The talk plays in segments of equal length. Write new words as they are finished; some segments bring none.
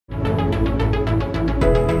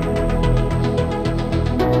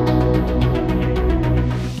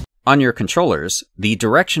On your controllers, the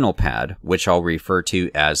directional pad, which I'll refer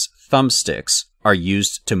to as thumbsticks, are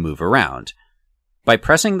used to move around. By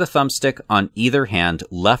pressing the thumbstick on either hand,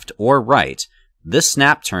 left or right, this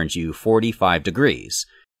snap turns you 45 degrees.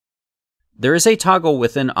 There is a toggle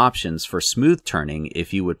within options for smooth turning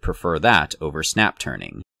if you would prefer that over snap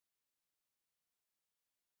turning.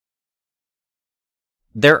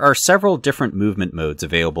 There are several different movement modes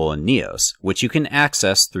available in Neos, which you can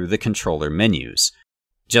access through the controller menus.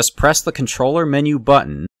 Just press the controller menu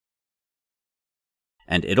button,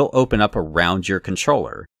 and it'll open up around your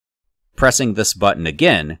controller. Pressing this button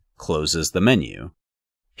again closes the menu.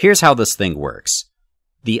 Here's how this thing works.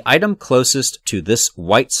 The item closest to this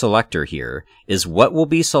white selector here is what will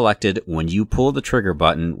be selected when you pull the trigger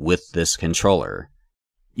button with this controller.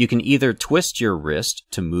 You can either twist your wrist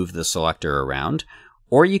to move the selector around,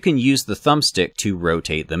 or you can use the thumbstick to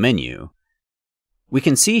rotate the menu. We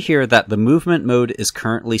can see here that the movement mode is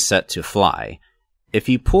currently set to fly. If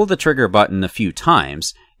you pull the trigger button a few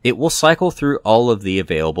times, it will cycle through all of the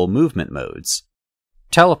available movement modes.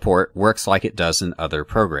 Teleport works like it does in other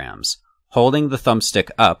programs. Holding the thumbstick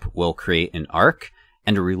up will create an arc,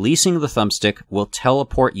 and releasing the thumbstick will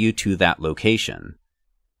teleport you to that location.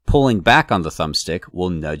 Pulling back on the thumbstick will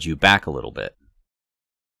nudge you back a little bit.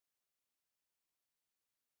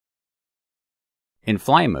 In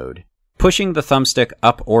fly mode, pushing the thumbstick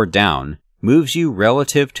up or down moves you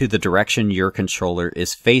relative to the direction your controller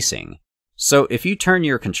is facing. So if you turn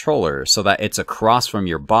your controller so that it's across from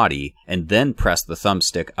your body and then press the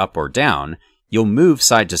thumbstick up or down, you'll move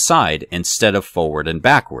side to side instead of forward and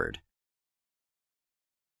backward.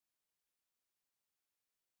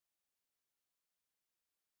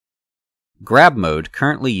 Grab mode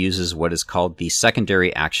currently uses what is called the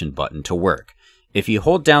secondary action button to work. If you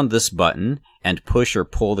hold down this button and push or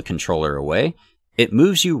pull the controller away, it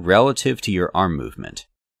moves you relative to your arm movement.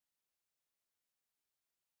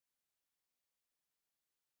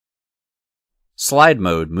 Slide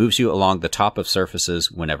mode moves you along the top of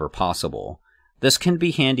surfaces whenever possible. This can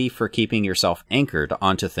be handy for keeping yourself anchored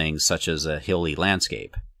onto things such as a hilly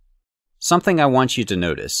landscape. Something I want you to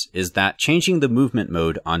notice is that changing the movement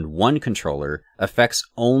mode on one controller affects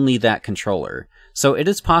only that controller, so it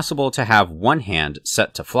is possible to have one hand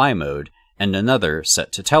set to fly mode and another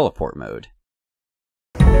set to teleport mode.